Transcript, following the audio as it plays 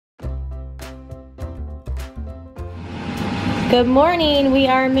Good morning. We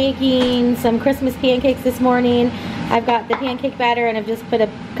are making some Christmas pancakes this morning. I've got the pancake batter and I've just put a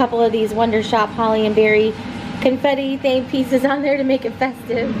couple of these Wonder Shop holly and berry confetti themed pieces on there to make it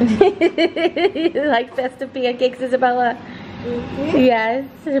festive. You like festive pancakes, Isabella? Mm-hmm. Yes.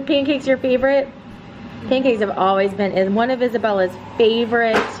 Are pancakes your favorite? Pancakes have always been one of Isabella's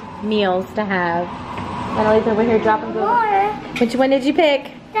favorite meals to have. Natalie's over here dropping more. Which one did you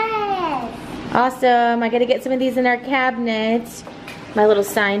pick? Awesome. I gotta get some of these in our cabinet. My little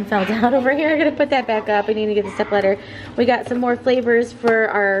sign fell down over here. I gotta put that back up. I need to get the stepladder. We got some more flavors for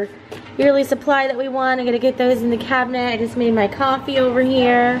our yearly supply that we want. I gotta get those in the cabinet. I just made my coffee over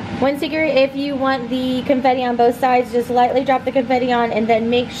here. One secret, if you want the confetti on both sides, just lightly drop the confetti on and then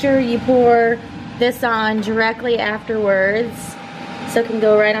make sure you pour this on directly afterwards so it can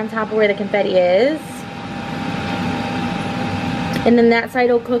go right on top of where the confetti is. And then that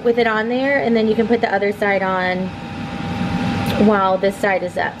side will cook with it on there, and then you can put the other side on while this side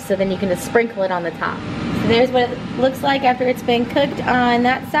is up. So then you can just sprinkle it on the top. So there's what it looks like after it's been cooked on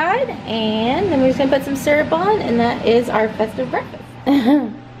that side. And then we're just gonna put some syrup on, and that is our festive breakfast.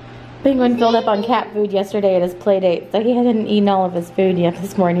 Penguin filled up on cat food yesterday at his play date, so he hadn't eaten all of his food yet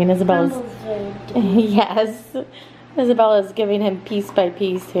this morning. Isabella's yes, Isabella's giving him piece by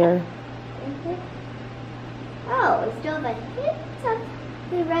piece here. Oh, still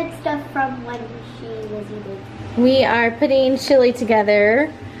the red stuff from when she was eating. We are putting chili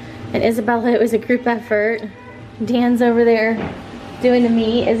together, and Isabella, it was a group effort. Dan's over there doing the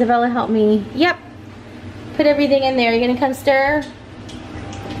meat. Isabella helped me. Yep. Put everything in there. You're gonna come stir?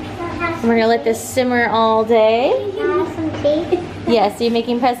 And we're gonna let this simmer all day. Some tea. Yes, so you're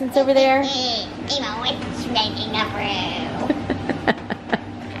making presents over there? It's making a brew.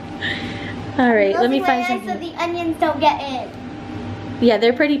 All right, let me find something. So the onions don't get in. Yeah,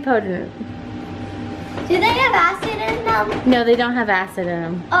 they're pretty potent. Do they have acid in them? No, they don't have acid in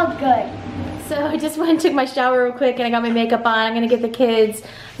them. Oh, good. So I just went and took my shower real quick and I got my makeup on. I'm gonna get the kids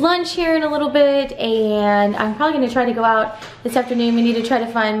lunch here in a little bit, and I'm probably gonna try to go out this afternoon. We need to try to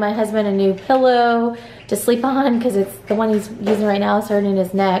find my husband a new pillow to sleep on because it's the one he's using right now is hurting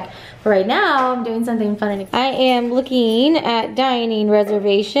his neck. But right now I'm doing something fun. I am looking at dining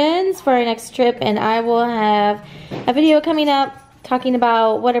reservations for our next trip, and I will have a video coming up talking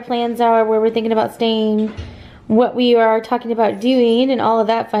about what our plans are, where we're thinking about staying, what we are talking about doing, and all of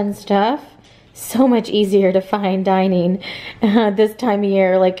that fun stuff. So much easier to find dining this time of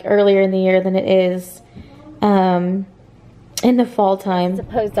year, like earlier in the year, than it is in the fall time. It's a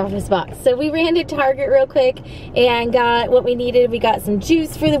post office box. So we ran to Target real quick and got what we needed. We got some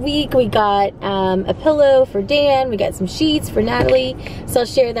juice for the week. We got a pillow for Dan. We got some sheets for Natalie. So I'll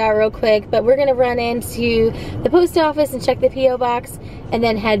share that real quick. But we're gonna run into the post office and check the P.O. box and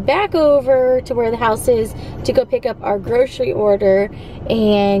then head back over to where the house is to go pick up our grocery order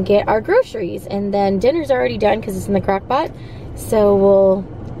and get our groceries. And then dinner's already done because it's in the crock pot. So we'll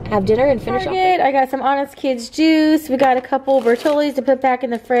have dinner and finish off. I got some Honest Kids juice. We got a couple Bertollis to put back in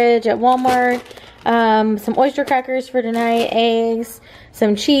the fridge at Walmart. Some oyster crackers for tonight, eggs,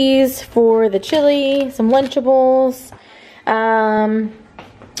 some cheese for the chili, some Lunchables.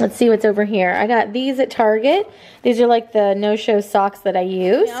 Let's see what's over here. I got these at Target. These are like the no-show socks that I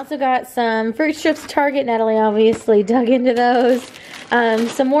use. I also got some fruit strips at Target. Natalie obviously dug into those.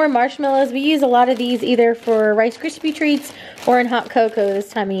 Some more marshmallows. We use a lot of these either for Rice Krispie treats or in hot cocoa this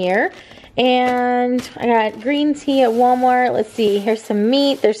time of year. And I got green tea at Walmart. Let's see, here's some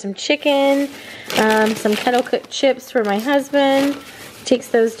meat, there's some chicken, some kettle cooked chips for my husband. Takes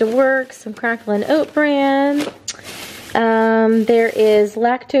those to work, some crackling oat bran. There is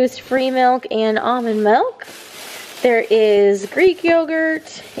lactose-free milk and almond milk. There is Greek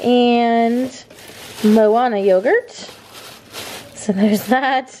yogurt and Moana yogurt. So there's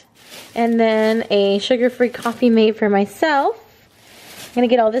that. And then a sugar-free coffee made for myself. I'm going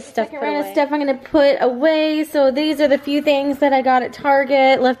to get all this stuff put away. Stuff I'm going to put away. So these are the few things that I got at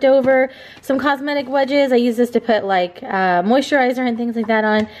Target left over. Some cosmetic wedges. I use this to put like moisturizer and things like that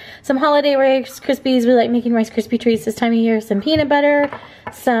on. Some holiday Rice Krispies. We like making Rice Krispie treats this time of year. Some peanut butter.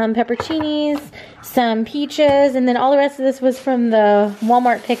 Some pepperoncinis. Some peaches. And then all the rest of this was from the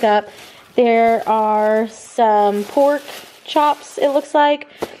Walmart pickup. There are some pork chops, it looks like.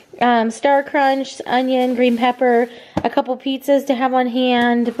 Star Crunch, onion, green pepper, a couple pizzas to have on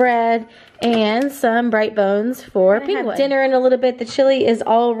hand, bread, and some Bright Bones for Penguin. Have dinner in a little bit. The chili is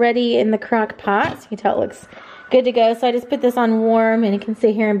already in the crock pot, so you can tell it looks good to go. So I just put this on warm, and it can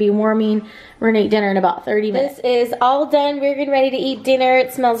sit here and be warming. We're gonna eat dinner in about 30 minutes. This is all done. We're getting ready to eat dinner.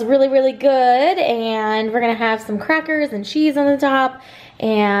 It smells really, really good, and we're gonna have some crackers and cheese on the top,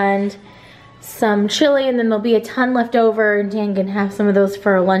 and some chili, and then there'll be a ton left over, and Dan can have some of those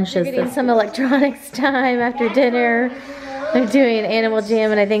for our lunches. We're getting some electronics time after dinner. They're doing Animal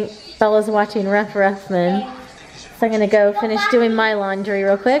Jam, and I think Bella's watching Ruffman. So I'm gonna go finish doing my laundry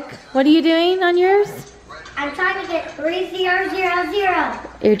real quick. What are you doing on yours? I'm trying to get 3000.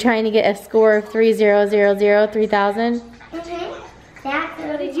 You're trying to get a score of 3000, 3000?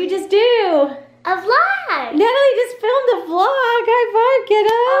 What did you just do? A vlog. Natalie just filmed a vlog. High five,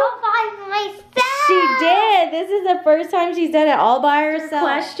 kiddo. All by myself. She did. This is the first time she's done it all by herself.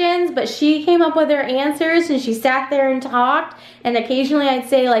 Questions, but she came up with her answers, and she sat there and talked. And occasionally I'd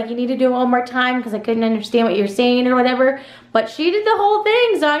say, like, you need to do it one more time because I couldn't understand what you're saying or whatever. But she did the whole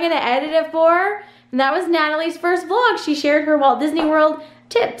thing, so I'm gonna edit it for her. And that was Natalie's first vlog. She shared her Walt Disney World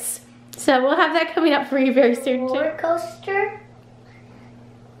tips. So we'll have that coming up for you very soon too. Roller coaster.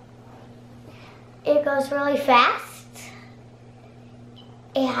 It goes really fast.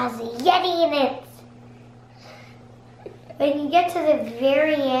 It has a Yeti in it. When you get to the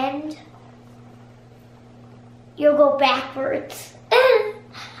very end, you'll go backwards. I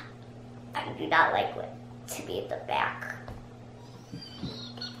do not like to be at the back.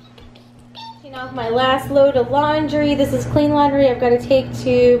 Taking off my last load of laundry. This is clean laundry I've got to take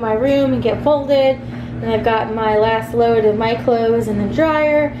to my room and get folded. And I've got my last load of my clothes in the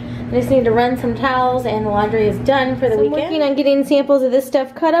dryer. I just need to run some towels, and the laundry is done for the weekend. I'm working on getting samples of this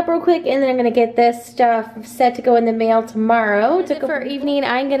stuff cut up real quick, and then I'm gonna get this stuff set to go in the mail tomorrow. For evening,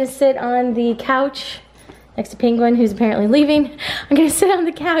 I'm gonna sit on the couch next to Penguin, who's apparently leaving. I'm gonna sit on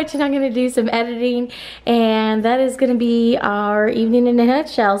the couch and I'm gonna do some editing, and that is gonna be our evening in a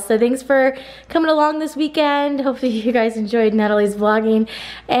nutshell. So thanks for coming along this weekend. Hopefully you guys enjoyed Natalie's vlogging,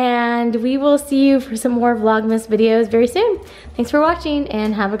 and we will see you for some more Vlogmas videos very soon. Thanks for watching,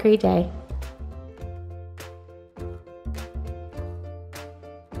 and have a great day.